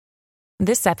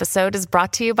This episode is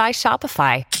brought to you by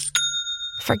Shopify.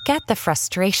 Forget the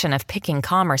frustration of picking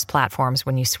commerce platforms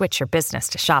when you switch your business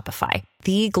to Shopify,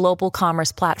 the global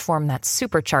commerce platform that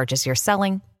supercharges your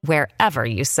selling wherever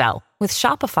you sell. With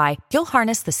Shopify, you'll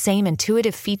harness the same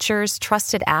intuitive features,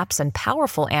 trusted apps, and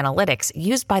powerful analytics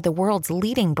used by the world's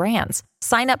leading brands.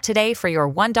 Sign up today for your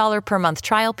 $1 per month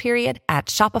trial period at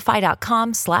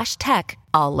shopify.com/tech,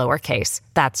 all lowercase.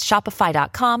 That's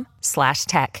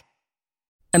shopify.com/tech.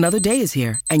 Another day is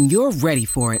here, and you're ready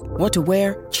for it. What to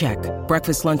wear? Check.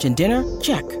 Breakfast, lunch, and dinner?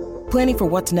 Check. Planning for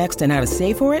what's next and how to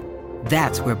save for it?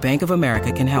 That's where Bank of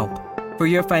America can help. For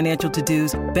your financial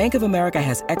to-dos, Bank of America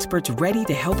has experts ready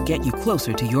to help get you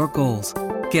closer to your goals.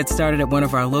 Get started at one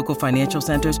of our local financial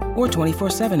centers or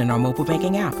 24/7 in our mobile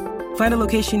banking app. Find a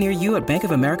location near you at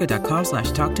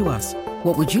bankofamerica.com/talktous.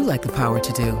 What would you like the power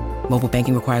to do? Mobile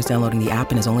banking requires downloading the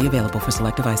app and is only available for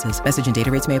select devices. Message and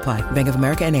data rates may apply. Bank of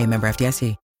America N.A., member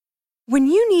FDIC. When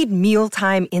you need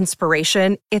mealtime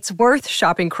inspiration, it's worth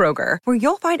shopping Kroger, where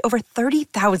you'll find over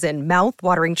 30,000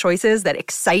 mouth-watering choices that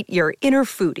excite your inner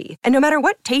foodie. And no matter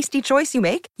what tasty choice you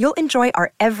make, you'll enjoy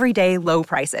our everyday low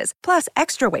prices, plus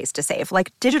extra ways to save,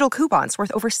 like digital coupons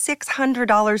worth over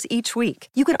 $600 each week.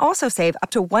 You can also save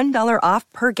up to $1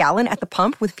 off per gallon at the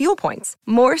pump with fuel points.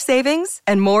 More savings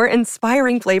and more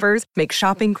inspiring flavors make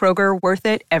shopping Kroger worth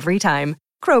it every time.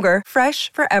 Kroger,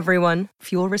 fresh for everyone.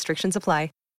 Fuel restrictions apply.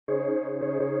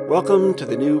 Welcome to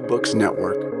the New Books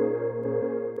Network.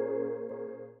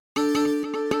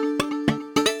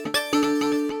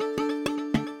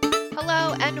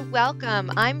 Hello and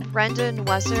welcome. I'm Brenda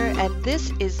Nwasser, and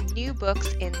this is New Books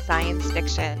in Science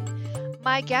Fiction.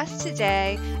 My guest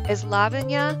today is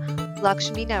Lavanya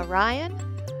Lakshminarayan,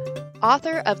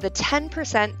 author of The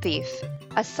 10% Thief,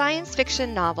 a science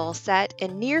fiction novel set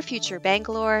in near-future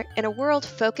Bangalore in a world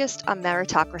focused on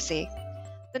meritocracy.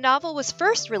 The novel was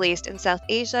first released in South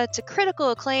Asia to critical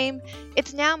acclaim.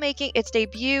 It's now making its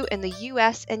debut in the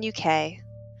US and UK.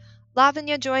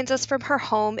 Lavanya joins us from her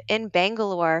home in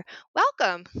Bangalore.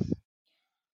 Welcome.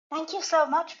 Thank you so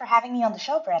much for having me on the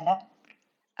show, Brenda.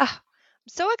 I'm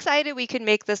so excited we can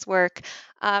make this work.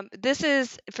 This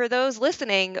is, for those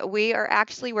listening, we are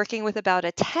actually working with about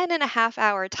a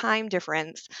 10.5-hour time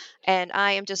difference. And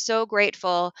I am just so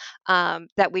grateful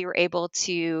that we were able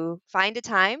to find a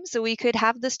time so we could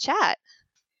have this chat.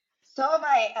 So am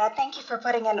I. Thank you for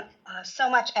putting in so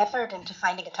much effort into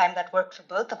finding a time that worked for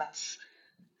both of us.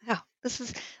 Oh, this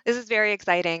is very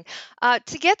exciting.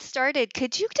 To get started,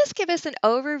 could you just give us an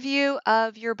overview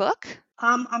of your book?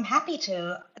 I'm happy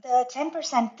to. The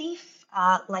 10% Thief,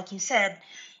 like you said,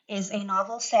 is a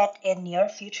novel set in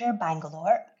near-future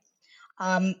Bangalore.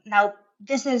 Now,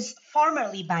 this is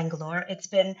formerly Bangalore. It's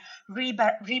been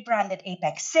rebranded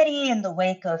Apex City in the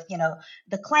wake of,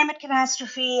 the climate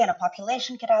catastrophe and a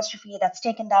population catastrophe that's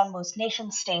taken down most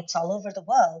nation states all over the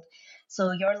world.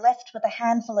 So you're left with a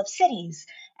handful of cities,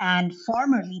 and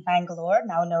formerly Bangalore,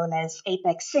 now known as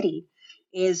Apex City,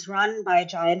 is run by a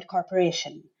giant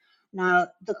corporation. Now,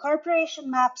 the corporation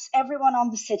maps everyone on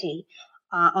the city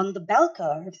on the bell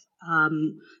curve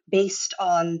based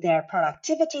on their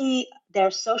productivity,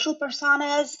 their social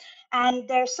personas, and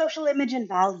their social image and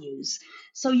values.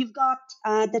 So you've got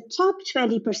the top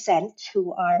 20%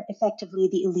 who are effectively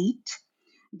the elite.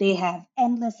 They have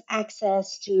endless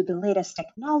access to the latest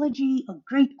technology, a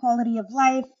great quality of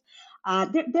life.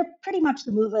 They're pretty much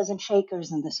the movers and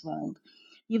shakers in this world.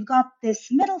 You've got this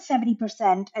middle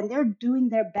 70%, and they're doing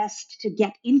their best to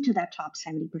get into that top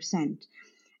 70%.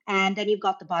 And then you've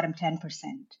got the bottom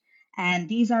 10%. And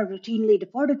these are routinely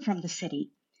deported from the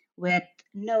city with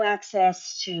no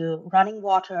access to running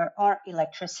water or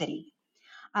electricity.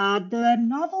 The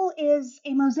novel is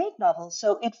a mosaic novel,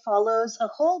 so it follows a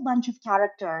whole bunch of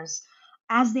characters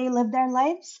as they live their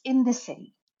lives in the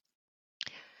city.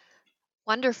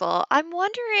 Wonderful. I'm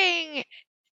wondering,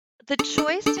 the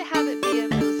choice to have it be a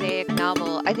mosaic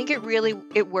novel, I think it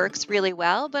works really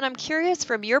well, but I'm curious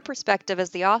from your perspective as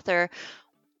the author,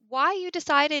 why you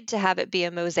decided to have it be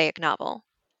a mosaic novel.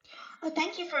 Oh,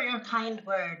 thank you for your kind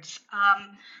words.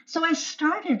 So I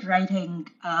started writing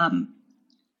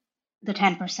The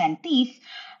 10% Thief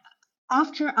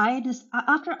after I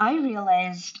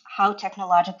realized how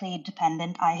technologically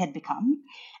dependent I had become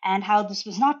and how this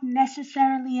was not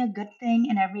necessarily a good thing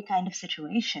in every kind of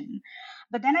situation.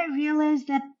 But then I realized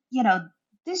that,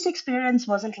 this experience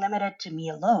wasn't limited to me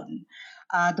alone.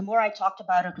 The more I talked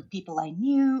about it with people I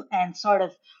knew and sort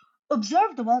of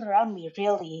observed the world around me,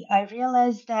 really, I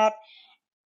realized that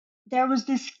there was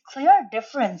this clear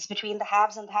difference between the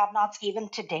haves and the have nots even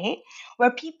today,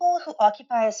 where people who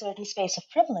occupy a certain space of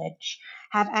privilege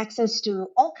have access to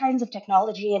all kinds of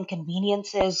technology and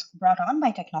conveniences brought on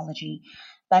by technology,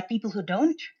 but people who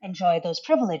don't enjoy those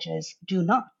privileges do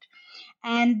not.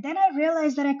 And then I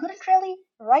realized that I couldn't really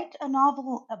write a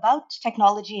novel about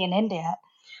technology in India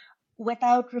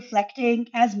without reflecting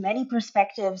as many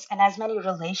perspectives and as many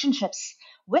relationships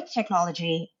with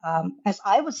technology as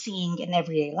I was seeing in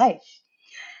everyday life.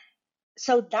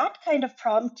 So that kind of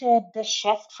prompted the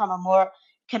shift from a more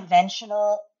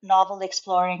conventional novel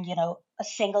exploring, a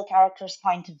single character's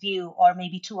point of view or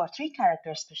maybe two or three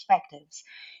characters' perspectives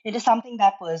into something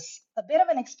that was a bit of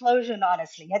an explosion,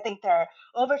 honestly. I think there are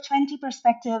over 20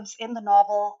 perspectives in the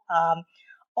novel,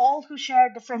 all who share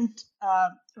different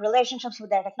relationships with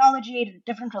their technology,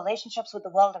 different relationships with the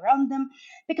world around them,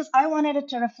 because I wanted it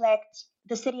to reflect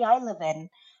the city I live in,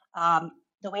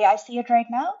 the way I see it right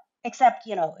now, except,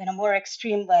 in a more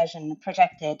extreme version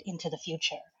projected into the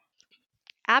future.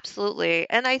 Absolutely.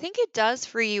 And I think it does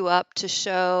free you up to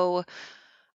show,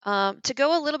 to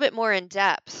go a little bit more in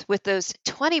depth with those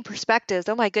 20 perspectives.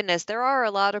 Oh my goodness, there are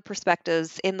a lot of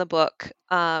perspectives in the book.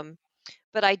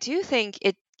 But I do think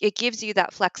it gives you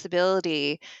that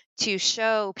flexibility to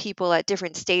show people at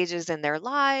different stages in their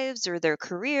lives or their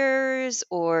careers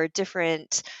or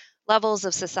different levels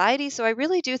of society. So I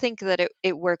really do think that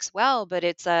it works well, but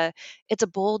it's a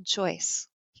bold choice.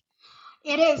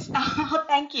 It is.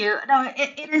 Thank you. No,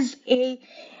 it is a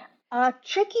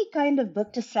tricky kind of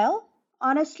book to sell,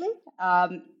 honestly,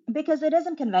 because it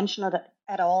isn't conventional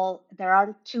at all. There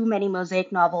aren't too many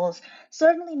mosaic novels,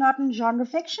 certainly not in genre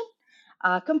fiction,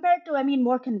 compared to, I mean,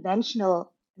 more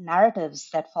conventional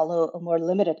narratives that follow a more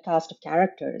limited cast of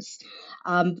characters.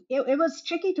 It was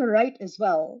tricky to write as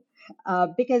well,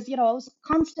 because, I was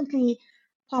constantly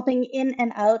popping in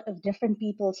and out of different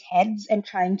people's heads and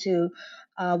trying to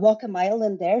walk a mile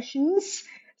in their shoes.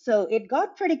 So it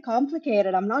got pretty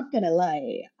complicated, I'm not going to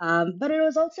lie. But it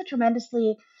was also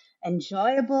tremendously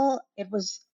enjoyable. It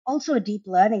was also a deep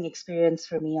learning experience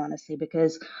for me, honestly,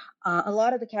 because a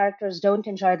lot of the characters don't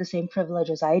enjoy the same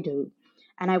privileges I do.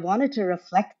 And I wanted to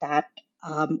reflect that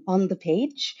on the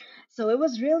page. So it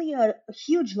was really a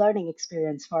huge learning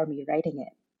experience for me writing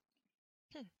it.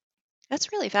 Hmm,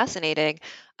 that's really fascinating.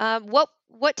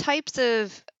 What types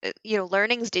of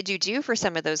learnings did you do for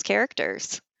some of those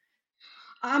characters?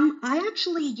 I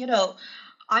actually,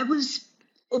 I was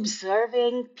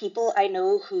observing people I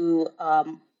know who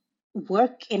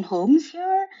work in homes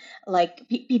here, like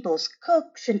people's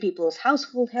cooks and people's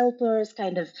household helpers,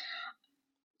 kind of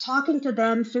talking to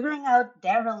them, figuring out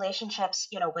their relationships,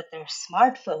 with their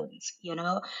smartphones,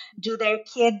 do their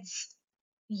kids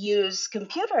use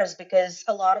computers because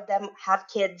a lot of them have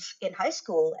kids in high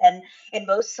school and in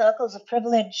most circles of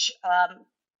privilege,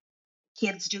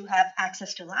 kids do have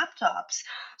access to laptops.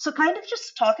 So, kind of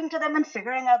just talking to them and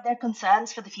figuring out their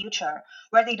concerns for the future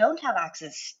where they don't have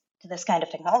access to this kind of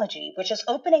technology, which is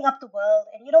opening up the world.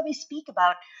 And, we speak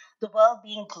about the world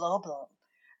being global,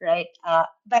 right?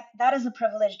 But that is a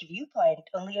privileged viewpoint.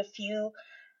 Only a few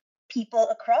people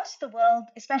across the world,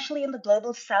 especially in the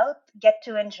global south, get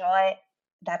to enjoy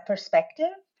that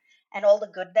perspective and all the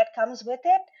good that comes with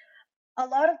it. A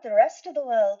lot of the rest of the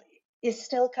world is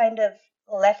still kind of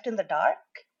left in the dark.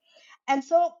 And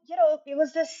so, it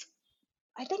was this,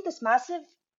 I think, this massive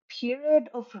period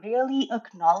of really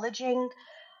acknowledging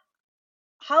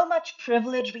how much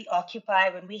privilege we occupy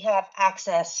when we have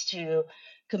access to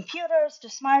computers, to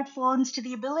smartphones, to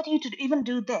the ability to even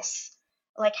do this,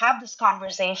 like have this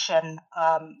conversation,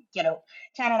 10 and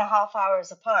a half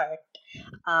hours apart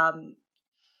um,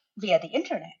 via the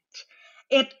internet.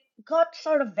 It got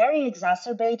sort of very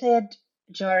exacerbated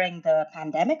during the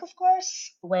pandemic, of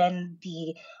course, when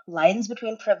the lines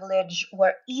between privilege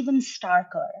were even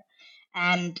starker.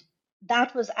 And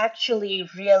that was actually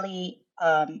really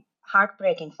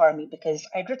heartbreaking for me because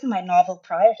I'd written my novel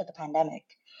prior to the pandemic.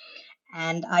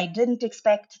 And I didn't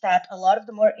expect that a lot of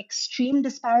the more extreme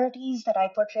disparities that I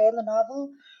portray in the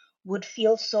novel would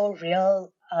feel so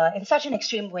real in such an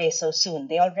extreme way so soon.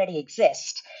 They already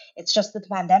exist. It's just that the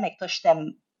pandemic pushed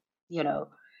them, you know,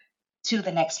 to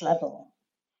the next level.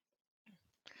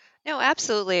 No,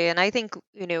 absolutely. And I think,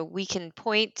 we can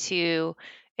point to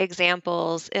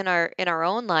examples in our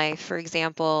own life, for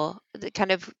example, the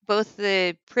kind of both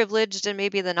the privileged and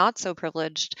maybe the not so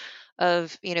privileged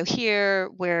of, here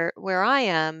where I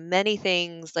am, many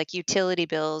things like utility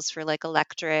bills for like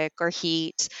electric or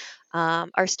heat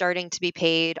are starting to be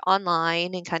paid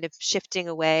online and kind of shifting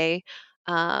away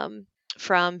um,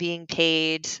 from being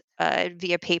paid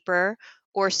via paper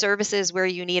or services where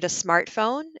you need a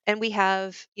smartphone. And we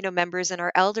have, members in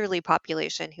our elderly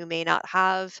population who may not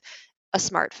have a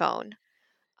smartphone.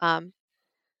 Um,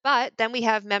 but then we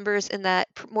have members in that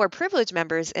more privileged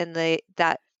members in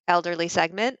that elderly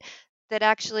segment that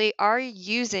actually are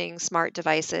using smart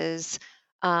devices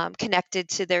connected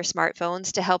to their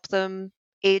smartphones to help them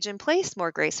age in place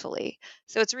more gracefully.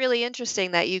 So it's really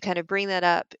interesting that you kind of bring that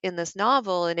up in this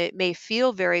novel, and it may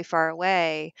feel very far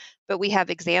away, but we have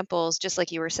examples, just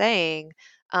like you were saying,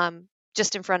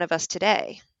 just in front of us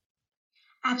today.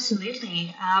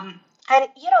 Absolutely. And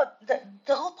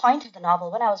the whole point of the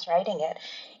novel, when I was writing it,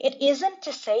 it isn't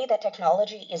to say that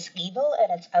technology is evil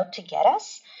and it's out to get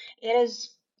us. It is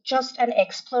just an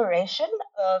exploration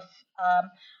of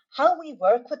how we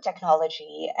work with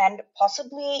technology, and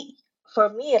possibly, for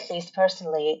me at least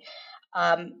personally,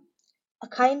 um, a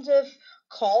kind of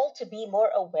call to be more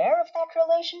aware of that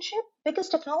relationship, because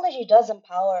technology does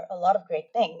empower a lot of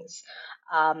great things,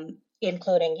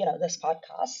 including this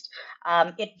podcast.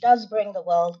 It does bring the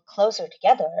world closer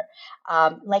together.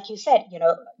 Like you said,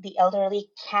 the elderly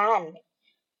can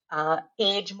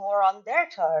age more on their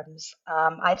terms.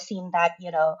 I've seen that,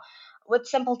 with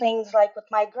simple things like with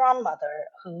my grandmother,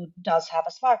 who does have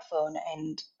a smartphone,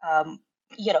 and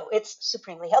it's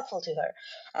supremely helpful to her.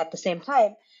 At the same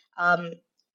time, um,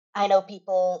 I know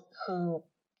people who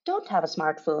don't have a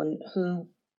smartphone who,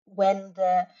 when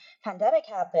the pandemic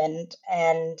happened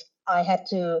and I had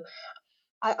to,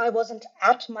 I wasn't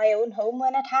at my own home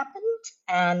when it happened,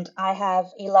 and I have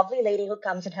a lovely lady who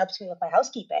comes and helps me with my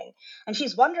housekeeping, and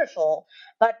she's wonderful.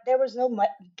 But there was no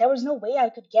way I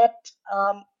could get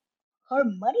her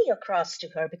money across to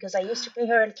her, because I used to pay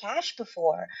her in cash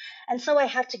before. And so I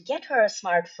had to get her a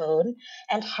smartphone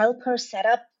and help her set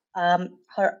up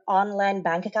her online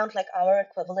bank account, like our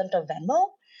equivalent of Venmo.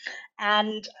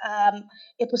 And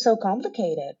it was so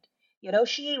complicated.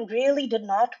 She really did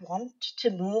not want to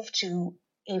move to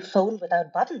a phone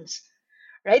without buttons,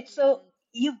 right? So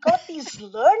you've got these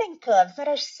learning curves that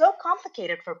are so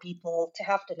complicated for people to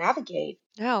have to navigate.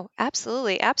 No,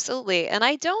 absolutely, absolutely. And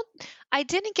I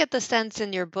didn't get the sense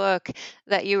in your book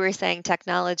that you were saying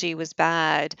technology was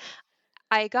bad.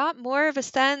 I got more of a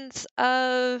sense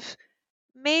of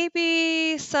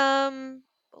maybe some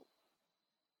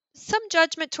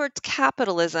judgment towards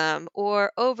capitalism,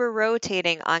 or over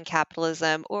rotating on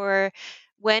capitalism, or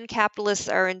when capitalists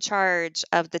are in charge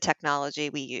of the technology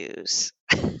we use.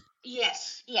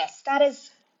 Yes, yes, that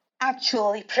is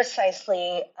actually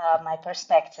precisely my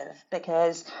perspective,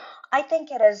 because I think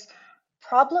it is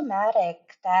problematic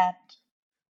that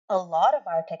a lot of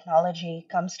our technology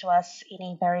comes to us in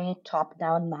a very top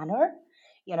down manner,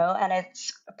 and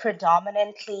it's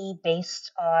predominantly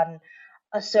based on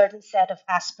a certain set of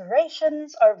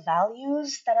aspirations or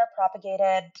values that are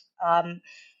propagated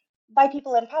by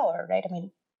people in power, right? I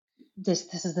mean,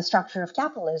 this is the structure of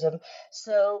capitalism.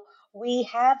 So we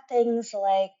have things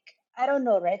like, I don't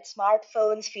know, right,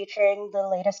 smartphones featuring the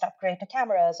latest upgrade to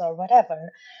cameras or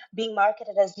whatever, being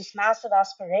marketed as this massive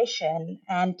aspiration,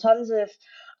 and tons of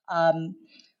um,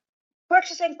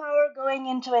 purchasing power going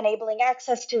into enabling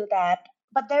access to that.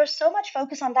 But there's so much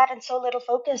focus on that and so little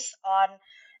focus on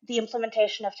the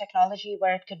implementation of technology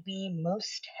where it could be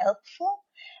most helpful.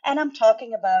 And I'm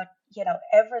talking about,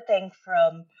 everything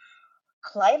from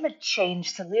climate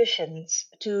change solutions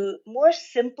to more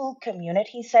simple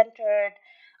community centered,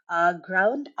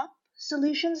 ground up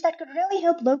solutions that could really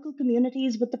help local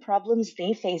communities with the problems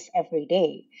they face every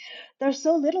day. There's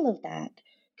so little of that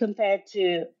compared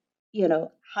to,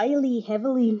 highly,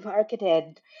 heavily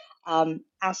marketed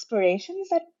aspirations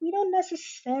that we don't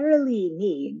necessarily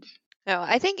need. No,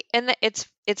 I think, and it's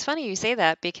funny you say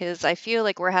that, because I feel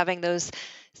like we're having those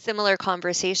similar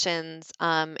conversations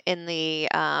in the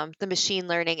machine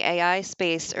learning AI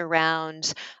space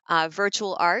around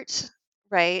virtual art,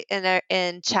 right? And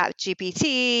in Chat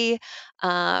GPT,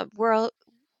 we're all,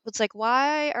 it's like,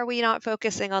 why are we not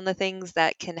focusing on the things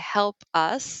that can help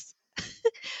us?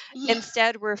 Yeah.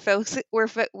 Instead,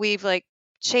 we've like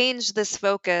changed this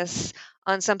focus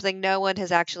on something no one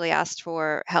has actually asked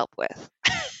for help with.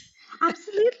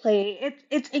 Absolutely.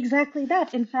 It's exactly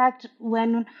that. In fact,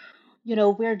 when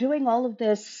we're doing all of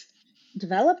this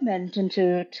development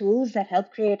into tools that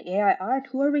help create AI art,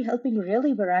 who are we helping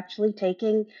really? We're actually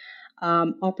taking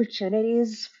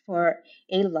opportunities for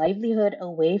a livelihood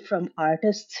away from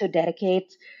artists who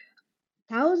dedicate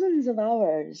thousands of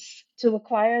hours to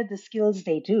acquire the skills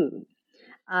they do,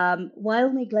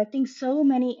 while neglecting so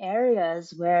many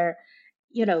areas where,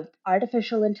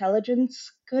 artificial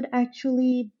intelligence could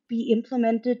actually be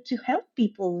implemented to help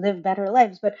people live better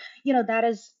lives. But that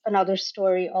is another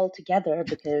story altogether,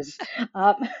 because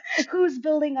um, who's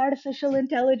building artificial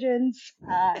intelligence?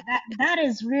 That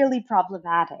is really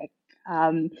problematic.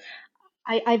 Um,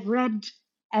 I've read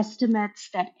estimates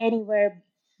that anywhere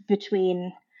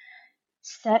between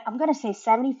I'm going to say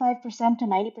 75% to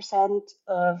 90%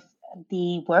 of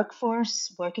the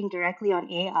workforce working directly on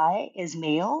AI is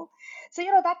male. So,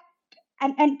 that,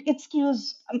 and it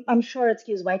skews, I'm sure it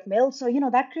skews white male. So,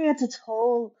 that creates its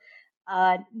whole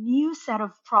new set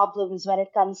of problems when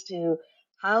it comes to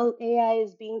how AI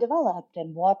is being developed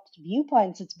and what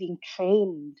viewpoints it's being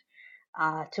trained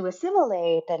to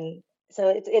assimilate. And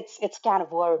so it's kind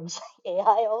of worms,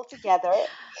 AI altogether.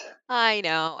 I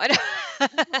know.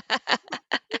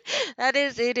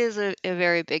 It is a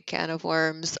very big can of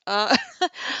worms. But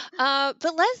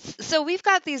so we've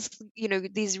got these,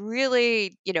 these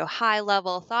really, high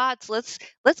level thoughts. Let's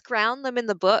ground them in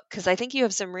the book, because I think you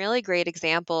have some really great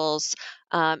examples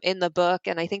in the book,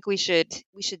 and I think we should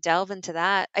delve into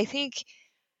that. I think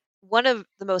one of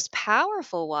the most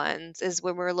powerful ones is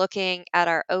when we're looking at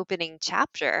our opening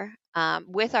chapter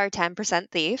with our 10%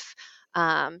 thief.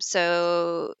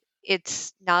 So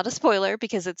it's not a spoiler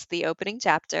because it's the opening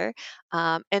chapter.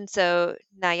 And so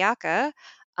Nayaka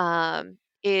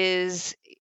is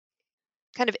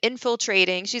kind of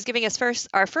infiltrating. She's giving us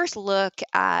our first look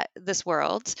at this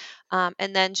world,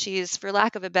 and then she's, for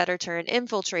lack of a better term,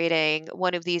 infiltrating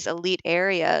one of these elite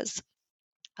areas,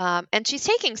 and she's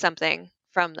taking something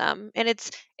from them, and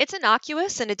it's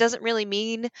innocuous, and it doesn't really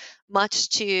mean much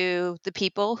to the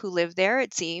people who live there,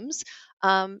 it seems.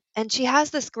 And she has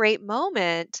this great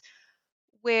moment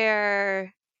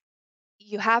where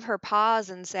you have her pause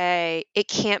and say, "It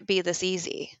can't be this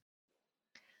easy."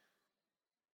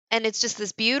 And it's just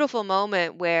this beautiful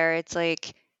moment where it's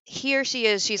like, here she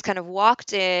is, she's kind of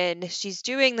walked in, she's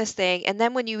doing this thing, and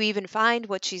then when you even find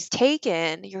what she's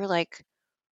taken, you're like,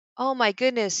 oh my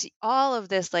goodness, all of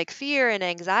this like fear and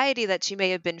anxiety that she may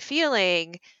have been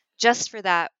feeling just for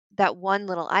that one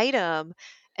little item,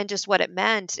 and just what it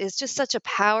meant, is just such a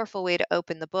powerful way to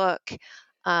open the book.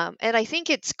 And I think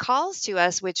it calls to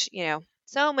us, which,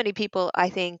 so many people I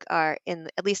think are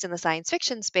at least in the science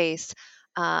fiction space,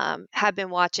 have been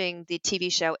watching the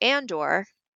TV show Andor,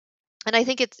 and I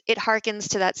think it harkens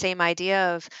to that same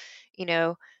idea of, you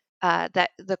know, that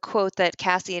the quote that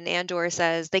Cassian Andor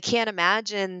says, "They can't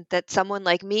imagine that someone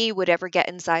like me would ever get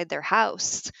inside their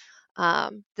house."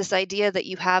 This idea that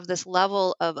you have this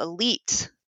level of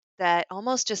elite that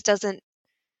almost just doesn't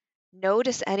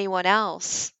notice anyone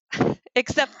else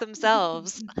except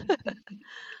themselves.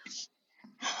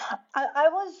 I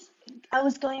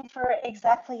was going for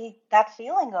exactly that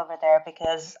feeling over there,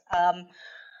 because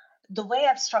the way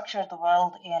I've structured the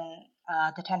world in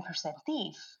the 10%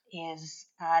 Thief is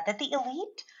that the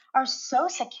elite are so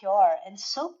secure and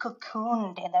so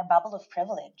cocooned in their bubble of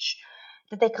privilege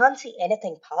that they can't see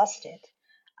anything past it.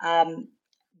 Um,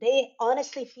 they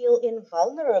honestly feel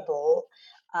invulnerable,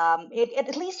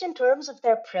 at least in terms of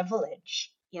their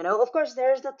privilege. Of course,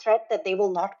 there's the threat that they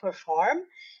will not perform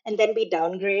and then be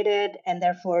downgraded and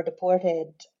therefore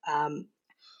deported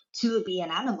to be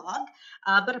an analog.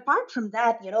 But apart from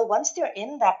that, once they're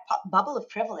in that bubble of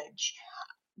privilege,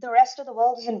 the rest of the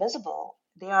world is invisible.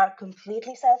 They are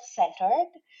completely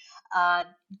self-centered. Uh,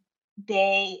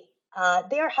 they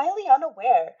are highly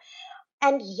unaware,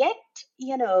 and yet,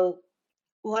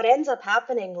 what ends up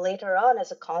happening later on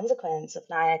as a consequence of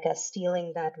Nayaka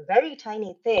stealing that very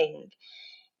tiny thing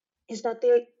is that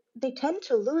they tend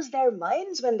to lose their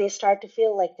minds when they start to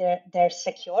feel like their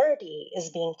security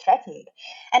is being threatened.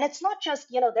 And it's not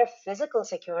just their physical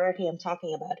security I'm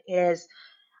talking about. It is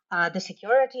the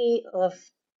security of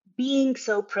being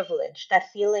so privileged,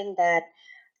 that feeling that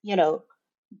you know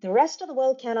the rest of the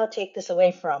world cannot take this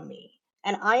away from me,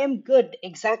 and I am good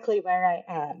exactly where I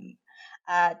am.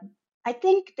 uh, I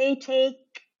think they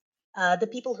take the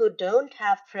people who don't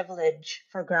have privilege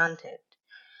for granted.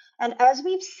 And as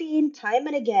we've seen time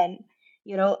and again,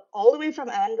 all the way from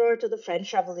Andor to the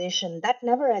French Revolution, that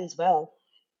never ends well.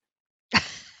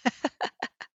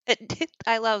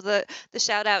 I love the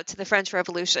shout out to the French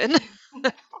Revolution.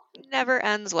 Never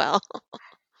ends well.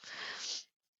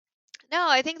 No,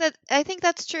 I think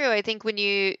that's true. I think when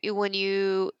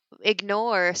you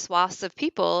ignore swaths of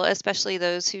people, especially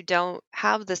those who don't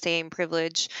have the same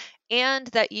privilege, and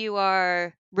that you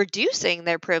are reducing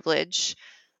their privilege,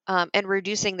 and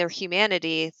reducing their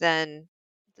humanity, then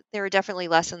there are definitely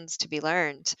lessons to be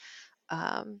learned.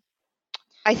 Um,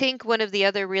 I think one of the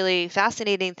other really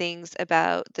fascinating things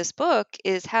about this book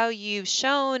is how you've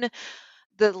shown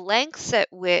the lengths at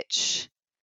which,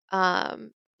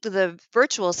 um, the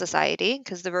virtual society,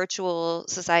 because the virtual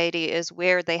society is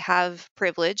where they have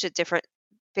privilege at different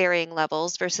varying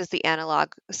levels versus the analog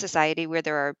society where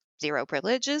there are zero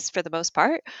privileges for the most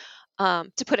part,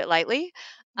 to put it lightly.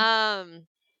 Um,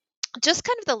 just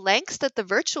kind of the lengths that the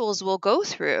virtuals will go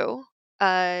through,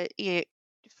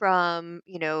 from,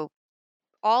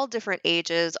 all different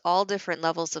ages, all different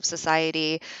levels of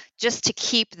society, just to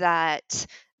keep that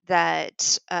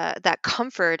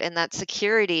comfort and that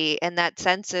security and that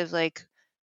sense of like,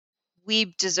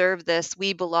 we deserve this,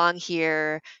 we belong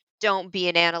here. Don't be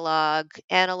an analog.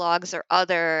 Analogs are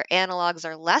other. Analogs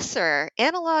are lesser.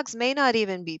 Analogs may not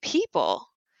even be people.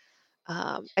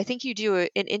 I think you do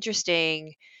an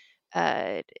interesting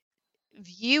uh,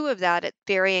 view of that at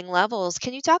varying levels.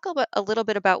 Can you talk a little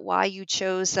bit about why you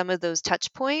chose some of those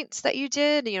touch points that you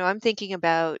did? I'm thinking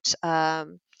about,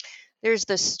 there's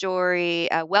the story,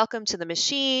 Welcome to the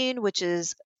Machine, which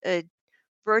is a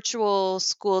virtual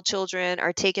school children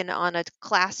are taken on a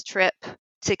class trip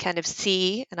to kind of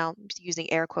see, and I'm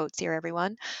using air quotes here,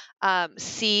 everyone,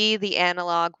 see the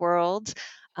analog world.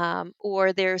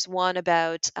 Or there's one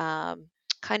about,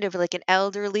 kind of like an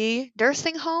elderly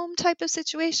nursing home type of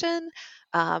situation,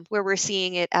 where we're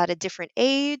seeing it at a different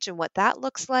age and what that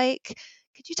looks like.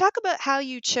 Could you talk about how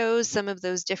you chose some of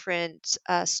those different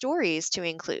stories to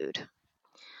include?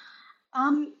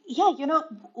 Yeah,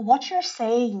 what you're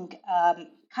saying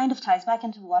kind of ties back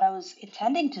into what I was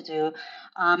intending to do.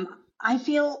 I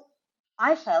feel,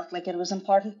 I felt like it was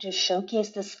important to showcase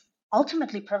this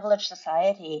ultimately privileged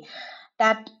society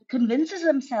that convinces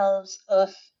themselves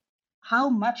of how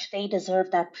much they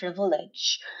deserve that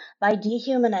privilege by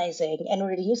dehumanizing and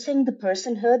reducing the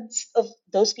personhoods of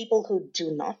those people who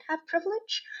do not have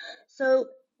privilege. So,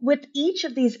 with each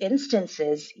of these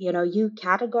instances, you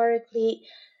categorically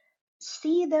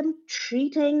see them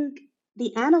treating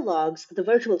the analogs, the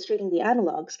virtuals treating the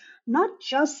analogs, not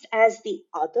just as the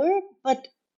other, but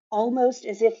almost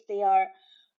as if they are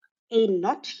a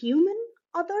not human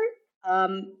other.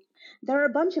 Um, there are a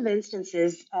bunch of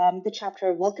instances. The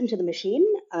chapter Welcome to the Machine,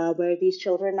 where these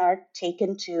children are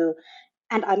taken to,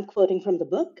 and I'm quoting from the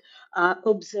book,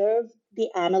 observe the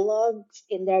analogs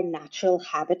in their natural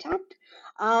habitat.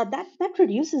 That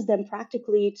reduces them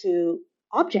practically to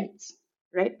objects,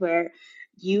 right? Where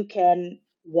you can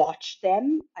watch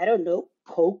them, I don't know,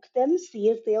 poke them, see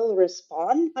if they'll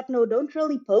respond. But no, don't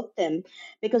really poke them,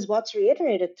 because what's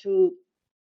reiterated through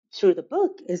the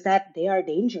book is that they are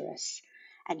dangerous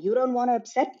and you don't want to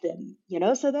upset them.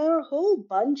 So there are a whole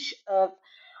bunch of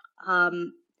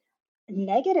um,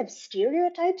 negative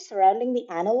stereotypes surrounding the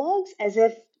analogs, as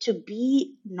if to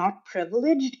be not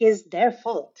privileged is their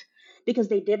fault because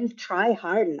they didn't try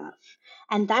hard enough.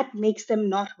 And that makes them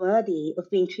not worthy of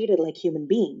being treated like human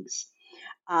beings.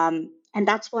 And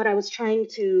that's what I was trying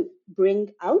to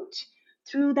bring out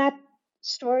through that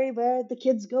story where the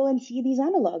kids go and see these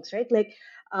analogs, right? Like,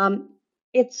 um,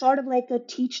 it's sort of like a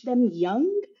teach them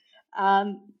young,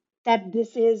 um, that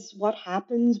this is what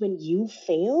happens when you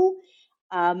fail.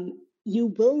 You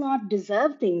will not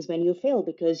deserve things when you fail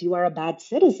because you are a bad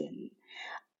citizen,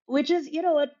 which is,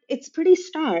 it's pretty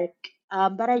stark.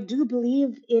 But I do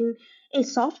believe in a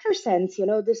softer sense.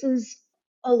 This is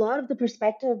a lot of the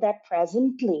perspective that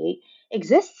presently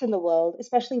exists in the world,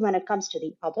 especially when it comes to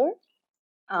the other,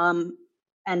 um,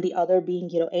 and the other being,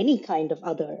 any kind of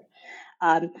other.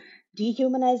 Um,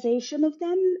 Dehumanization of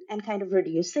them and kind of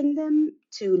reducing them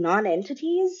to non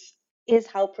entities is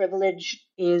how privilege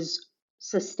is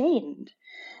sustained.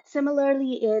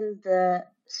 Similarly, in the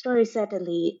story set in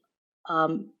the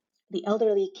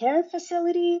elderly care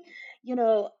facility,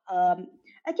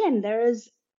 again, there is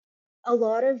a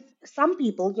lot of some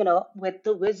people, with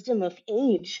the wisdom of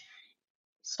age,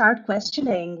 start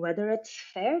questioning whether it's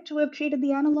fair to have treated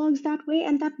the analogs that way,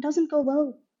 and that doesn't go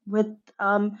well with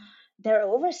their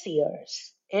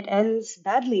overseers. It ends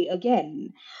badly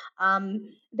again.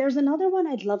 There's another one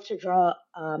I'd love to draw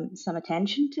some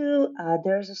attention to.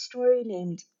 There's a story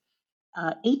named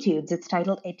Etudes. It's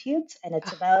titled Etudes, and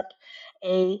it's about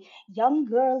a young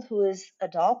girl who is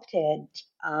adopted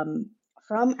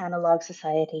from analog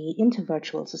society into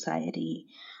virtual society.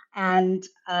 And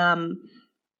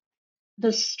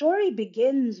the story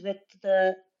begins with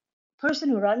the person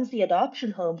who runs the adoption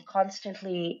home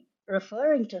constantly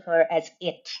referring to her as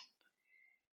it,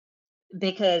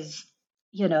 because,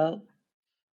 you know,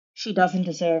 she doesn't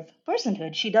deserve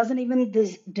personhood. She doesn't even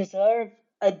deserve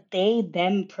a they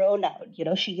them pronoun.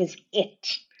 She is it.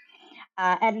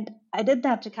 And I did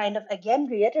that to kind of again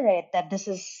reiterate that this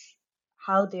is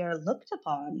how they are looked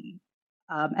upon,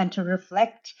 and to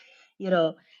reflect, you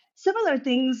know, similar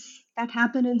things that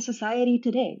happen in society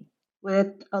today.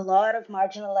 with a lot of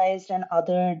marginalized and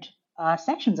othered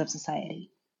sections of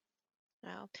society.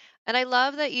 Wow. And I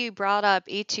love that you brought up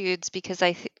Etudes because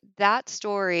that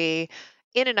story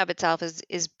in and of itself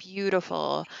is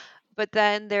beautiful. But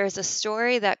then there's a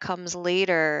story that comes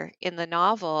later in the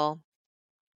novel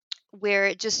where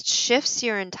it just shifts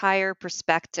your entire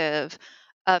perspective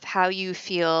of how you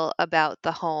feel about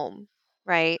the home,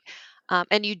 right?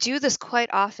 And you do this quite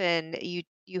often.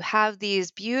 You have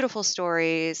these beautiful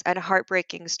stories and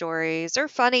heartbreaking stories, or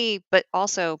funny but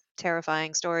also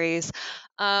terrifying stories.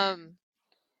 Um,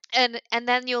 and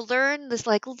then you'll learn this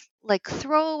like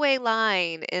throwaway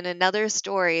line in another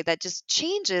story that just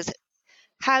changes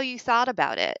how you thought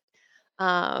about it.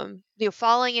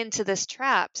 Falling into this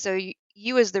trap. So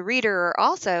you as the reader are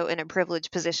also in a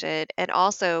privileged position and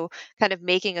also kind of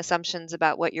making assumptions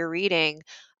about what you're reading.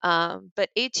 But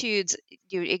Etudes,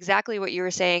 exactly what you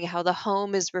were saying, how the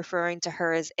home is referring to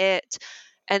her as it.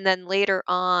 And then later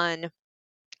on,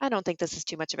 I don't think this is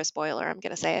too much of a spoiler. I'm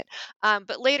going to say it.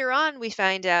 But later on, we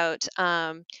find out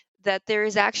that there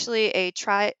is actually a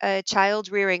child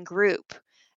rearing group,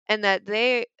 and that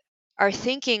they are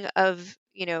thinking of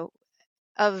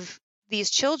of these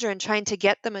children, trying to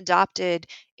get them adopted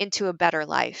into a better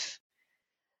life.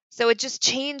 So it just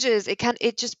changes.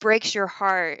 It just breaks your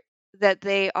heart that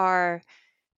they are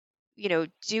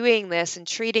doing this and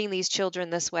treating these children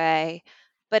this way,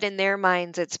 but in their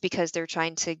minds, it's because they're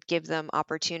trying to give them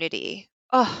opportunity.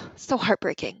 Oh, so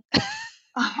heartbreaking.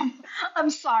 Um, I'm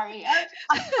sorry. I,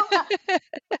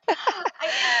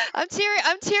 I'm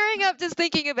tearing up just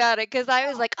thinking about it because I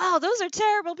was like, oh, those are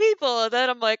terrible people. And then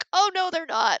I'm like, oh no, they're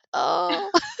not. Oh.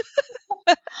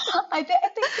 I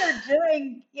think they're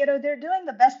doing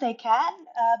the best they can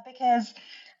because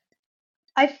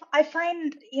I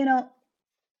find, a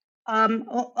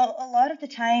lot of the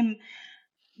time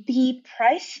the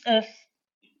price of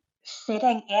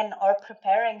sitting in or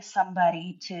preparing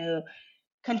somebody to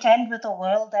contend with a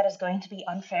world that is going to be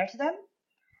unfair to them,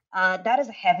 that is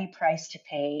a heavy price to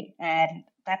pay, and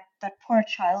that poor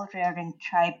child rearing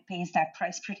tribe pays that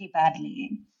price pretty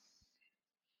badly.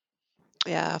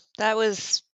 Yeah, that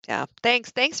was yeah.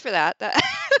 Thanks for that.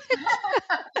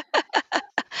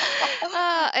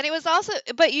 And it was also,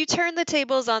 but you turn the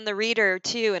tables on the reader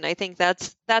too, and I think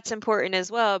that's important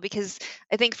as well because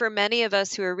I think for many of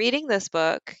us who are reading this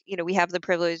book, we have the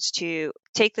privilege to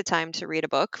take the time to read a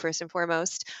book first and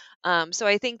foremost. So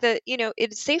I think that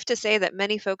it's safe to say that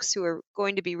many folks who are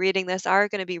going to be reading this are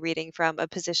going to be reading from a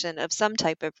position of some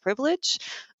type of privilege.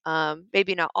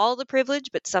 Maybe not all the privilege,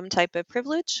 but some type of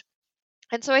privilege.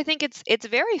 And so I think it's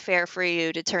very fair for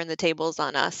you to turn the tables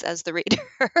on us as the reader.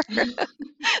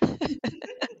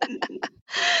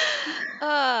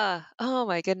 Oh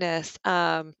my goodness.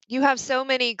 You have so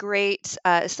many great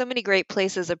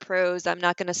places of prose. I'm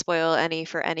not going to spoil any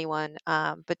for anyone,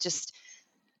 but just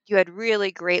you had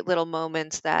really great little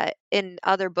moments that in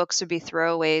other books would be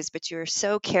throwaways, but you're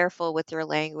so careful with your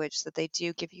language that they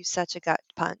do give you such a gut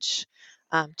punch,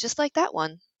 just like that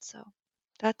one. So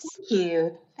that's Thank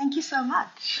you. Thank you so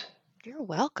much. you're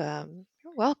welcome.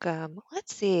 You're welcome.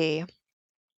 Let's see.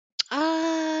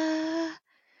 Uh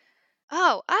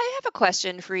Oh, I have a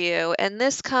question for you, and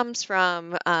this comes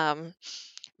from I'm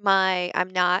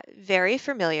not very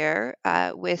familiar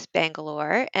with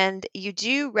Bangalore, and you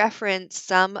do reference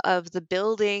some of the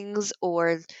buildings,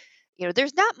 or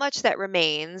there's not much that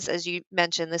remains, as you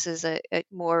mentioned. This is a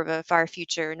more of a far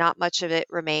future. Not much of it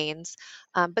remains,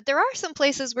 but there are some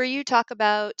places where you talk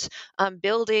about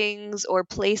buildings or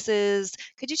places.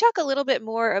 Could you talk a little bit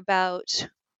more about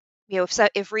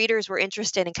if readers were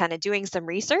interested in kind of doing some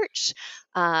research,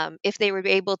 if they were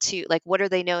able to, like, what are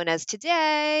they known as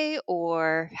today,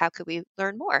 or how could we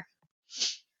learn more?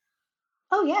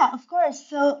 Oh yeah, of course.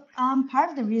 So part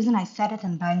of the reason I said it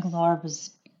in Bangalore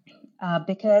was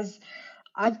because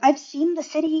I've seen the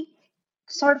city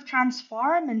sort of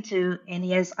transform into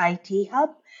India's IT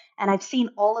hub, and I've seen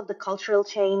all of the cultural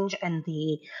change and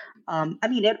the I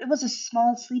mean, it was a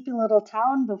small, sleepy little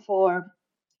town before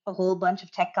a whole bunch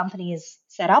of tech companies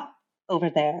set up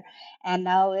over there, and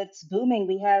now it's booming.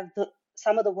 We have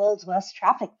some of the world's worst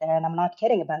traffic there, and I'm not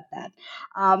kidding about that.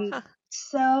 Huh.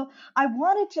 So I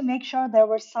wanted to make sure there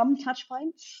were some touch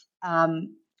points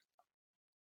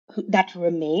that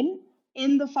remain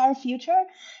in the far future.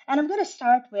 And I'm going to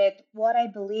start with what I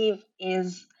believe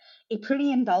is a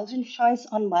pretty indulgent choice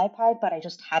on my part, but I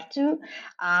just had to.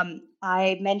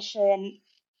 I mentioned,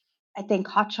 I think,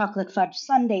 hot chocolate fudge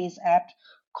sundaes at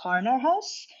Corner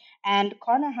House. And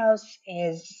Corner House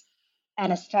is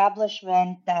an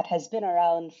establishment that has been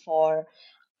around for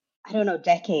I don't know,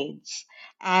 decades.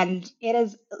 And it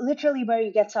is literally where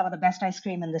you get some of the best ice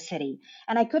cream in the city.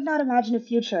 And I could not imagine a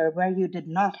future where you did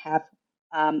not have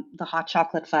the hot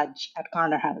chocolate fudge at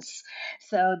Corner House.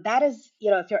 So that is,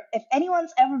 if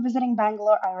anyone's ever visiting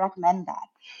Bangalore, I recommend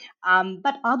that.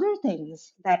 But other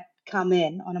things that come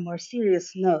in on a more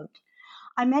serious note,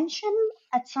 I mentioned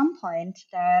at some point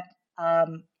that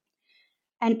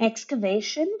an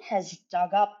excavation has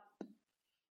dug up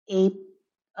a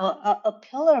a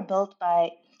pillar built by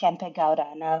Kempe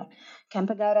Gowda. Now,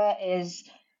 Kempe Gowda is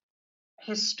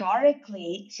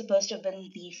historically supposed to have been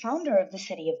the founder of the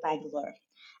city of Bangalore.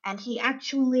 And he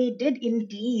actually did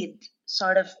indeed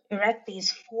sort of erect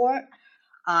these four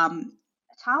um,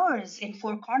 towers in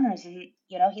four corners. And,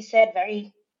 he said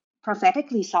very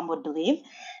prophetically, some would believe,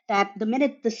 that the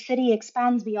minute the city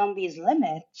expands beyond these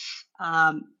limits,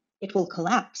 it will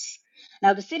collapse.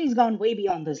 Now, the city's gone way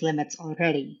beyond those limits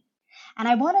already. And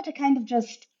I wanted to kind of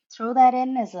just throw that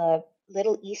in as a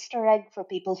little Easter egg for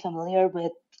people familiar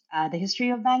with the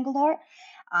history of Bangalore,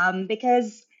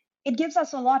 because it gives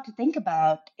us a lot to think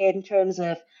about in terms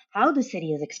of how the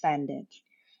city has expanded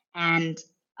and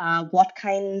what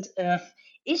kind of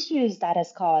issues that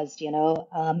has caused,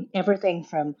 everything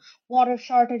from water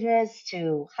shortages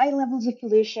to high levels of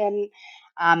pollution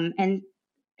and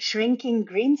shrinking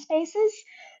green spaces.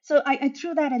 So I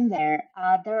threw that in there.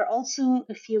 There are also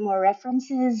a few more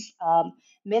references.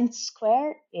 Mint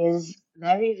Square is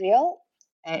very real.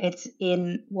 It's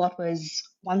in what was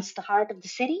once the heart of the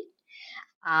city.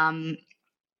 Um,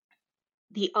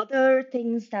 the other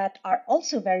things that are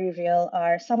also very real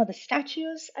are some of the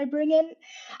statues I bring in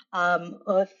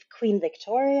of Queen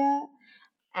Victoria,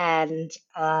 and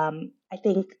I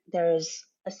think there's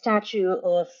a statue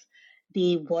of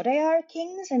the Wadayar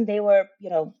kings, and they were,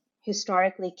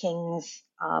 historically kings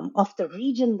of the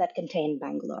region that contained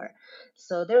Bangalore.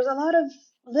 So there's a lot of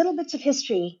little bits of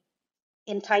history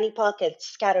in tiny pockets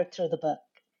scattered through the book.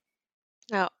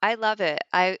 No, I love it.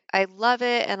 I love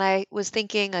it, and I was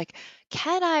thinking like,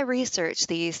 can I research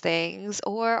these things,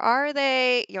 or are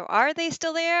they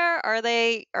still there? Are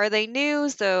they new?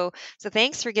 So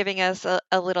thanks for giving us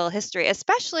a little history.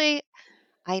 Especially,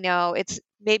 I know it's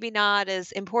maybe not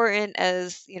as important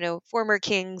as, former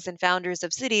kings and founders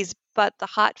of cities, but the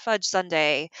hot fudge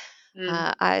sundae,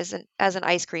 Mm. as an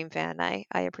ice cream fan, I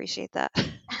appreciate that.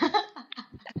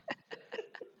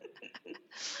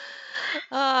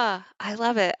 I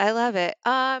love it. I love it.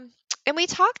 And we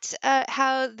talked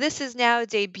how this is now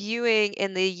debuting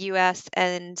in the US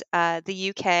and the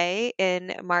UK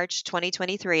in March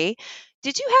 2023.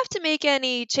 Did you have to make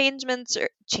any changes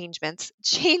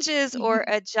or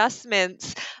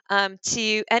adjustments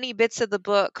to any bits of the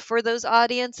book for those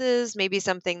audiences? Maybe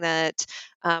something that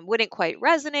wouldn't quite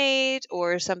resonate,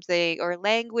 or something, or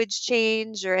language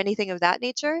change, or anything of that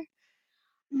nature?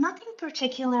 Nothing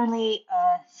particularly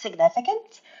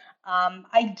significant.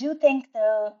 I do think,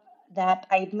 though, that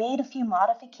I made a few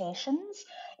modifications.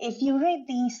 If you read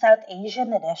the South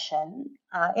Asian edition,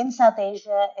 in South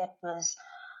Asia, it was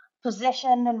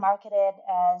positioned and marketed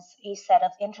as a set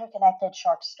of interconnected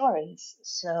short stories.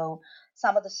 So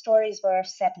some of the stories were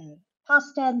set in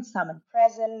past tense, some in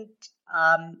present.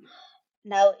 Um,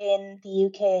 Now, in the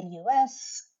UK and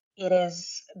US, it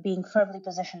is being firmly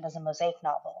positioned as a mosaic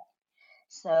novel.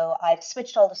 So I've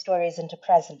switched all the stories into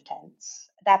present tense.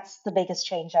 That's the biggest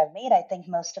change I've made. I think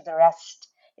most of the rest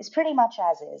is pretty much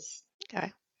as is.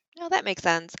 Okay. No, that makes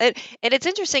sense. And it's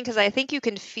interesting because I think you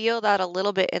can feel that a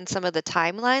little bit in some of the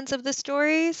timelines of the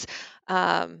stories.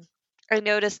 Um, I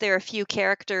noticed there are a few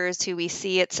characters who we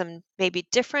see at some maybe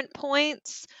different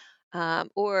points,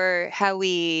 or how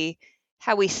we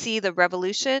see the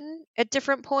revolution at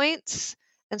different points.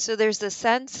 And so there's this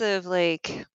sense of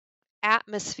like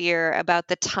atmosphere about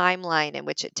the timeline in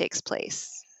which it takes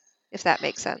place, if that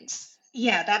makes sense.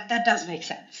 Yeah, that does make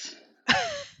sense.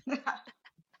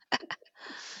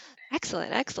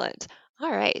 Excellent, excellent. All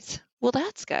right. Well,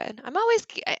 that's good.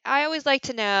 I always like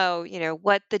to know,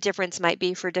 what the difference might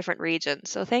be for different regions.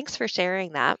 So thanks for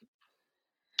sharing that.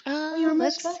 Well, you're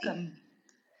most Let's see. welcome.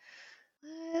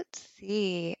 Let's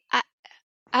see.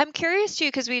 I'm curious too,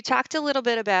 because we talked a little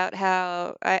bit about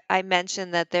how I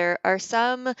mentioned that there are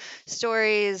some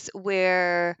stories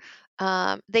where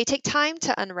they take time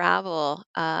to unravel.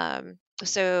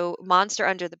 So Monster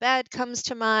Under the Bed comes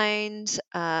to mind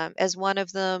as one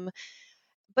of them.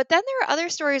 But then there are other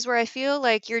stories where I feel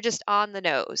like you're just on the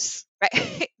nose,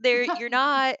 right?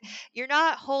 You're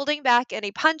not holding back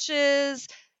any punches.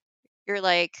 You're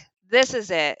like, this is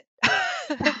it.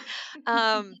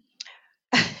 um,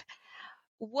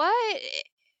 what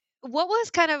what was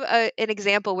kind of an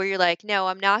example where you're like, no,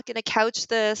 I'm not going to couch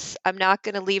this. I'm not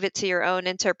going to leave it to your own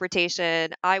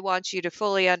interpretation. I want you to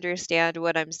fully understand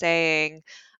what I'm saying.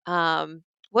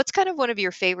 What's kind of one of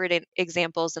your favorite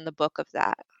examples in the book of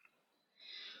that?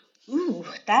 Ooh,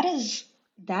 that is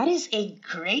a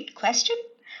great question.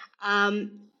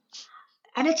 Um,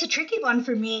 and it's a tricky one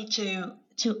for me to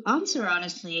answer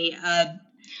honestly.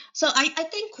 So I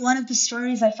think one of the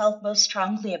stories I felt most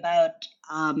strongly about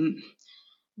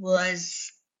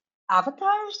was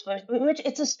Avatars, which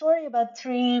it's a story about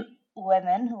three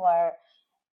women who are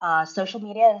social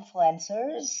media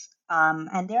influencers,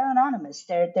 and they're anonymous.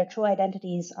 Their true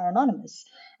identities are anonymous,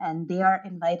 and they are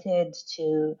invited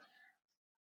to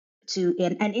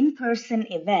an in-person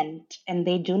event, and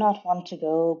they do not want to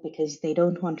go because they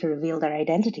don't want to reveal their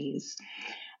identities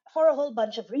for a whole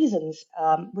bunch of reasons,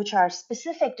 which are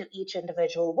specific to each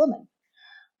individual woman.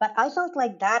 But I felt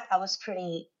like that I was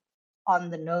pretty on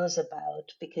the nose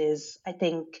about, because I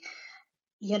think,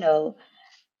 you know,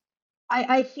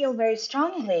 I feel very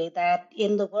strongly that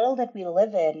in the world that we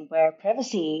live in, where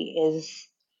privacy is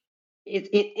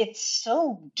it's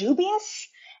so dubious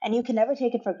and you can never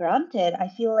take it for granted, I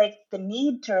feel like the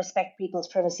need to respect people's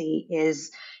privacy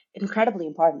is incredibly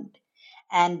important.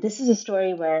 And this is a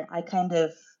story where I kind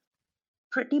of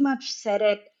pretty much said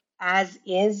it as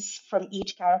is from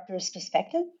each character's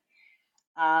perspective.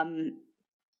 Um,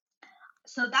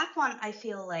 so that one I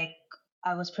feel like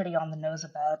I was pretty on the nose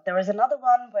about. There was another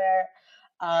one where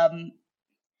um,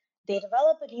 they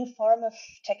develop a new form of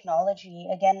technology,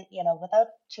 again, without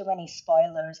too many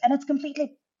spoilers, and it's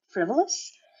completely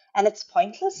frivolous and it's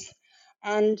pointless.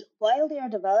 And while they are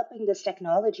developing this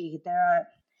technology, there are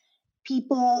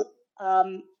people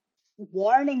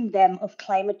warning them of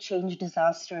climate change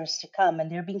disasters to come,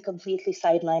 and they're being completely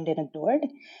sidelined and ignored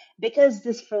because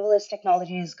this frivolous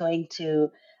technology is going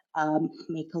to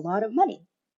make a lot of money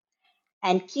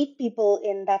and keep people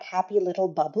in that happy little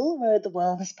bubble where the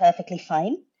world is perfectly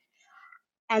fine.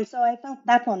 And so I felt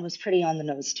that one was pretty on the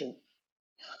nose too.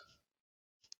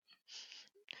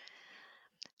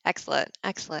 Excellent,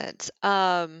 excellent.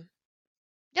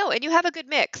 No, and you have a good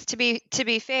mix. To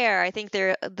be fair, I think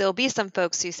there'll be some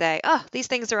folks who say, "Oh, these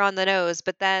things are on the nose,"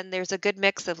 but then there's a good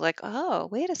mix of like, "Oh,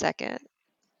 wait a second.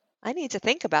 I need to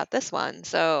think about this one."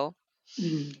 So,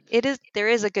 Mm. there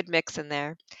is a good mix in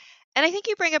there. And I think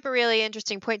you bring up a really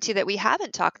interesting point too that we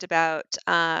haven't talked about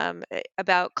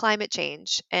climate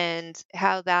change and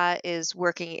how that is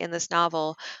working in this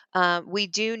novel. We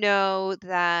do know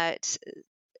that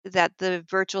the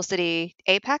virtual city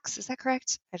Apex, is that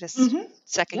correct? I just Hmm.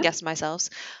 second Yep. guessed myself.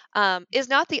 Is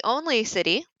not the only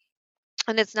city,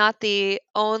 and it's not the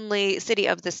only city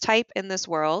of this type in this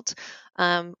world.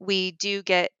 We do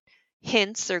get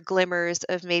hints or glimmers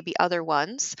of maybe other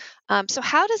ones. So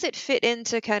how does it fit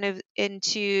into kind of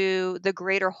into the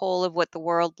greater whole of what the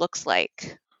world looks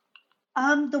like?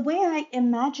 The way I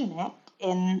imagine it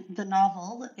in the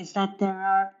novel is that there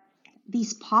are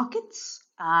these pockets.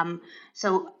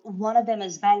 So one of them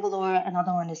is Bangalore,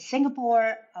 another one is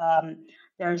Singapore.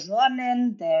 There's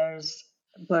London, there's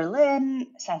Berlin,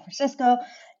 San Francisco.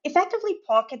 Effectively,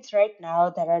 pockets right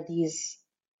now that are these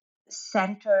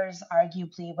centers,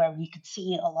 arguably, where we could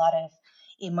see a lot of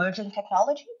emerging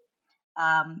technology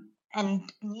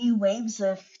and new waves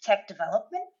of tech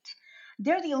development.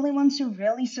 They're the only ones who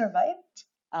really survived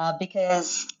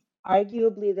because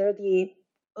arguably they're the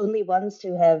only ones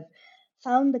to have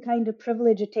found the kind of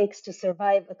privilege it takes to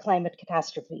survive a climate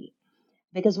catastrophe.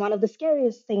 Because one of the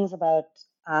scariest things about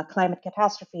climate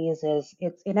catastrophes is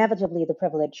it's inevitably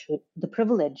the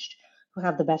privileged who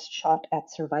have the best shot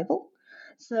at survival.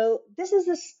 So this is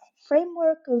this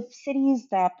framework of cities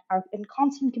that are in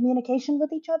constant communication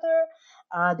with each other.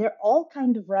 They're all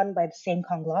kind of run by the same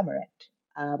conglomerate,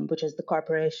 which is the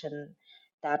corporation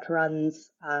that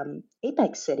runs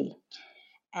Apex City,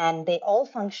 and they all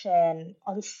function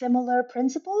on similar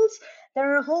principles.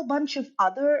 There are a whole bunch of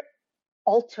other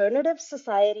alternative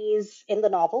societies in the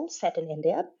novel set in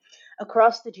India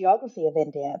across the geography of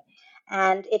India.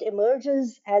 And it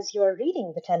emerges as you're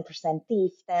reading The 10%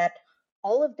 Thief that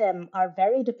all of them are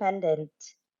very dependent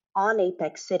on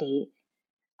Apex City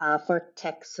for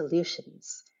tech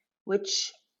solutions,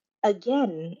 which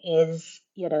again is,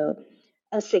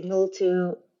 a signal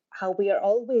to how we are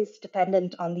always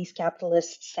dependent on these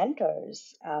capitalist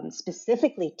centers,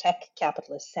 specifically tech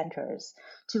capitalist centers,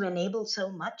 to enable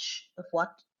so much of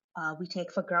what we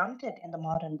take for granted in the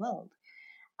modern world.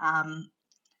 Um,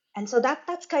 and so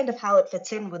that's kind of how it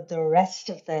fits in with the rest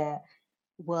of the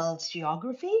world's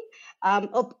geography.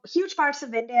 Huge parts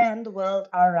of India and the world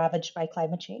are ravaged by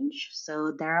climate change.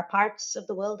 So there are parts of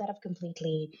the world that have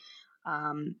completely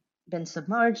been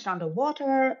submerged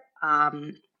underwater,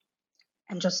 and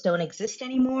just don't exist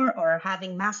anymore, or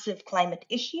having massive climate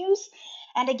issues.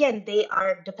 And again, they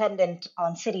are dependent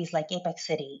on cities like Apex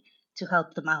City to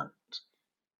help them out,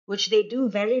 which they do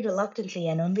very reluctantly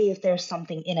and only if there's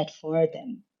something in it for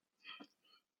them.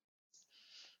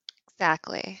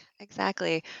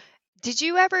 Exactly. Did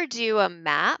you ever do a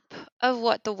map of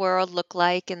what the world looked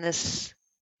like in this,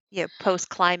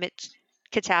 post-climate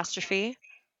catastrophe?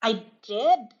 I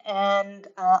did, and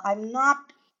I'm not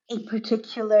a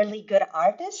particularly good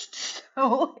artist,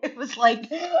 so it was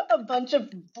like a bunch of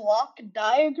block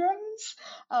diagrams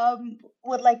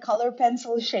with like color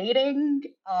pencil shading.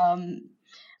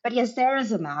 But yes, there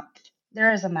is a map.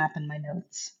 There is a map in my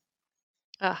notes.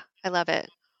 Oh, I love it.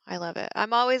 I love it.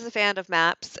 I'm always a fan of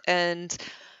maps, and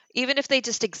even if they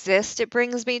just exist, it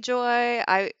brings me joy.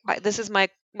 This is my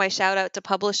shout out to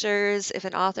publishers. If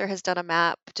an author has done a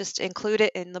map, just include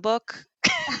it in the book.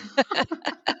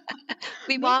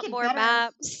 We Make want it more better.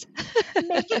 maps.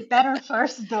 Make it better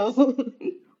first, though.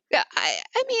 Yeah,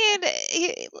 I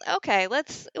mean, okay,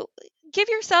 let's give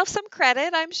yourself some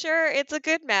credit. I'm sure it's a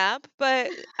good map, but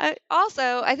I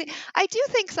do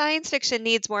think science fiction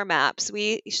needs more maps.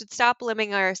 We should stop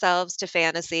limiting ourselves to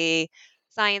fantasy,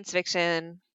 science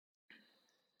fiction,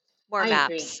 more I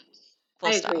agree. maps. Full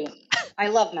I stop. agree. I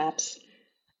love maps.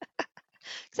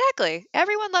 Exactly.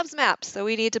 Everyone loves maps, so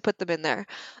we need to put them in there.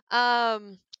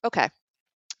 Okay,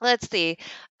 let's see.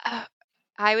 Uh,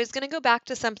 I was going to go back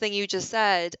to something you just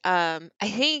said. I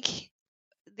think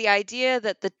the idea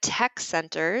that the tech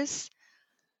centers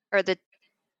or the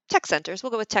tech centers,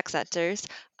 we'll go with tech centers,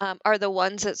 are the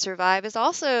ones that survive is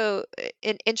also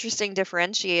an interesting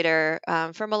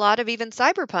differentiator from a lot of even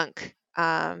cyberpunk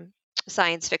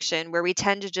science fiction, where we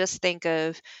tend to just think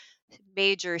of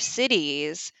major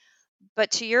cities.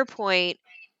 But to your point,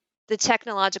 the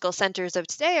technological centers of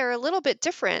today are a little bit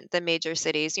different than major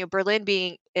cities. Berlin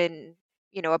being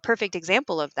a perfect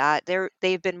example of that.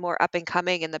 They've been more up and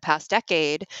coming in the past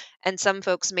decade, and some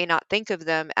folks may not think of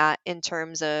them in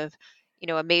terms of,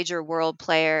 a major world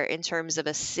player in terms of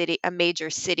a major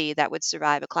city that would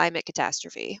survive a climate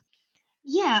catastrophe.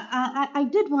 Yeah, I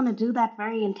did want to do that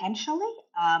very intentionally,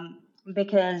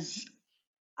 because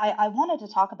I wanted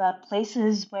to talk about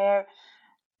places where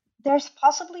there's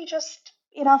possibly just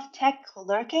enough tech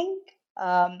lurking,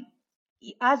 um,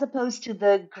 as opposed to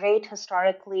the great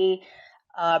historically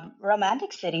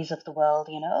romantic cities of the world,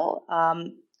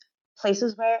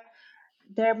 places where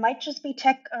there might just be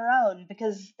tech around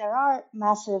because there are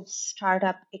massive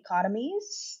startup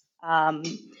economies.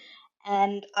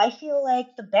 And I feel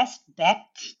like the best bet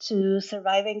to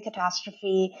surviving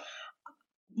catastrophe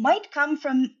might come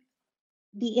from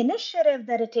the initiative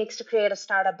that it takes to create a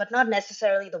startup, but not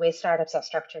necessarily the way startups are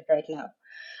structured right now,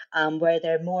 where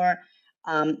they're more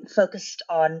focused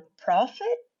on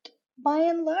profit by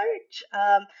and large.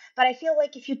 But I feel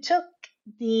like if you took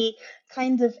the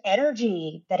kind of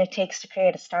energy that it takes to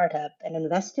create a startup and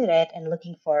invested it in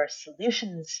looking for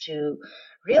solutions to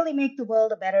really make the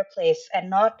world a better place, and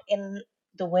not in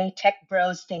the way tech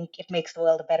bros think it makes the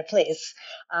world a better place,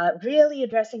 really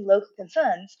addressing local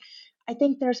concerns, I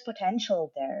think there's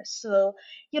potential there. So,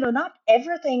 not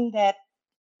everything that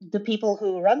the people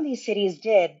who run these cities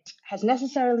did has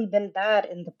necessarily been bad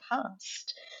in the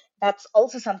past. That's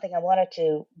also something I wanted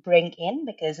to bring in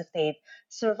because if they've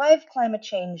survived climate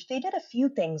change, they did a few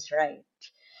things right.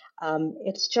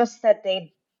 It's just that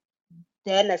they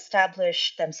then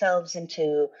established themselves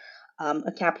into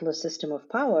a capitalist system of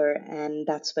power, and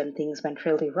that's when things went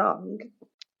really wrong.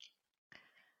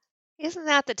 Isn't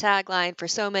that the tagline for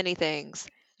so many things?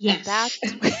 And Yes. that's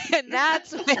and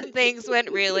that's when things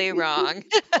went really wrong.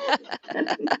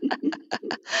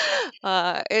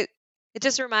 It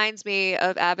just reminds me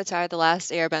of Avatar: The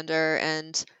Last Airbender,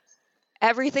 and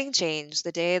everything changed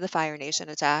the day the Fire Nation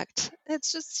attacked.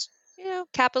 It's just,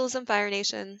 capitalism, Fire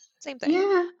Nation, same thing.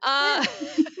 Yeah. Uh,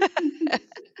 Yeah.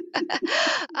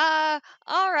 uh,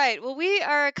 all right. Well, we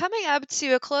are coming up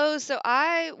to a close, so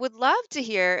I would love to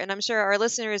hear, and I'm sure our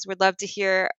listeners would love to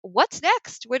hear, what's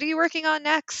next? What are you working on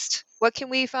next? What can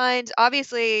we find?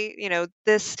 Obviously,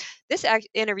 this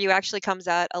interview actually comes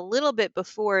out a little bit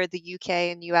before the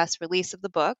UK and US release of the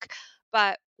book,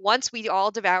 but once we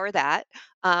all devour that,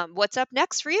 what's up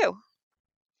next for you?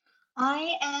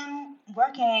 I am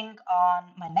working on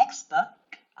my next book.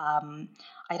 Um,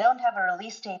 I don't have a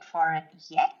release date for it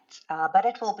yet, but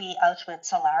it will be out with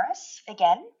Solaris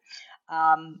again.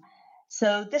 Um,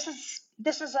 so this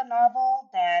is a novel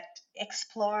that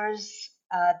explores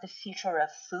the future of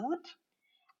food,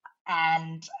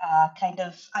 and kind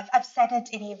of I've set it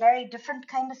in a very different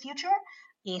kind of future,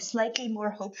 a slightly more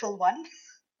hopeful one.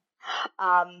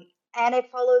 And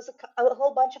it follows a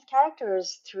whole bunch of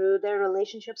characters through their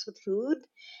relationships with food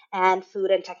and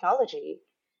technology.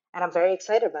 And I'm very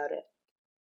excited about it.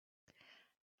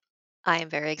 I am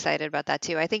very excited about that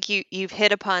too. I think you've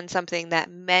hit upon something that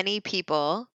many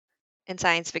people in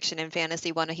science fiction and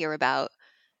fantasy want to hear about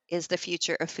is the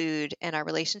future of food and our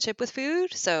relationship with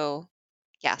food. So,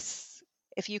 yes.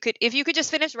 If you could just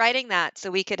finish writing that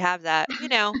so we could have that,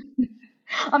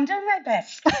 I'm doing my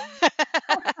best.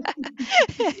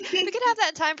 If we could have that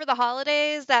in time for the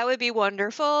holidays, that would be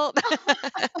wonderful.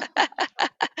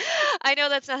 I know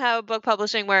that's not how book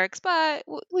publishing works, but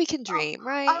we can dream,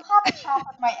 right? I'll have a chat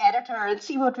with my editor and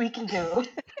see what we can do.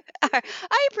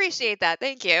 I appreciate that.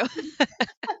 Thank you.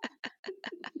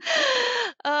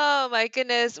 Oh my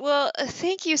goodness. Well,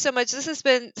 thank you so much. This has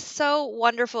been so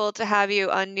wonderful to have you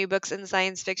on New Books in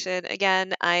Science Fiction.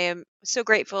 Again, I am so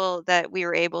grateful that we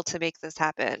were able to make this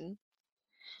happen.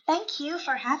 Thank you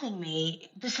for having me.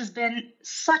 This has been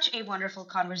such a wonderful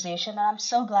conversation, and I'm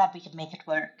so glad we could make it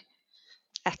work.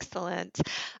 Excellent.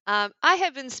 I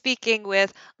have been speaking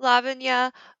with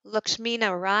Lavanya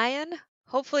Lakshminarayan.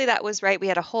 Hopefully that was right. We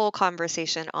had a whole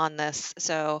conversation on this.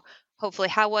 So hopefully,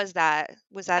 how was that?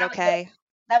 Was that okay? Good.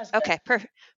 That was good. Okay,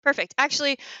 perfect.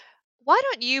 Actually, why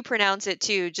don't you pronounce it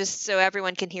too, just so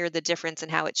everyone can hear the difference in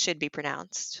how it should be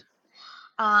pronounced?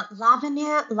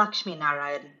 Lavanya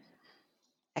Lakshminarayan.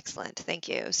 Excellent. Thank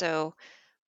you. So,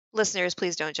 listeners,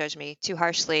 please don't judge me too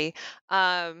harshly.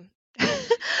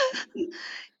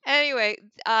 Anyway,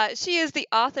 she is the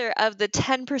author of The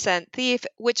 10% Thief,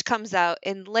 which comes out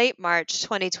in late March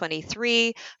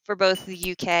 2023 for both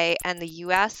the UK and the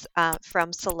US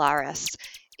from Solaris.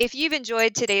 If you've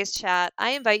enjoyed today's chat,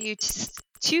 I invite you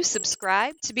to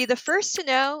subscribe to be the first to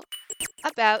know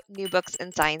about new books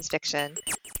in science fiction.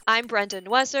 I'm Brenda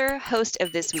Nwuezer, host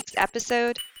of this week's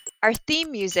episode. Our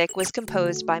theme music was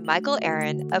composed by Michael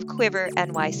Aaron of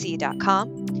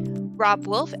QuiverNYC.com. Rob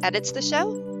Wolf edits the show.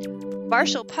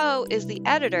 Marshall Poe is the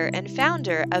editor and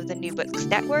founder of the New Books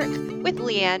Network, with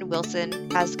Leanne Wilson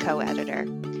as co-editor.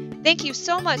 Thank you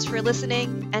so much for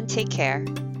listening, and take care.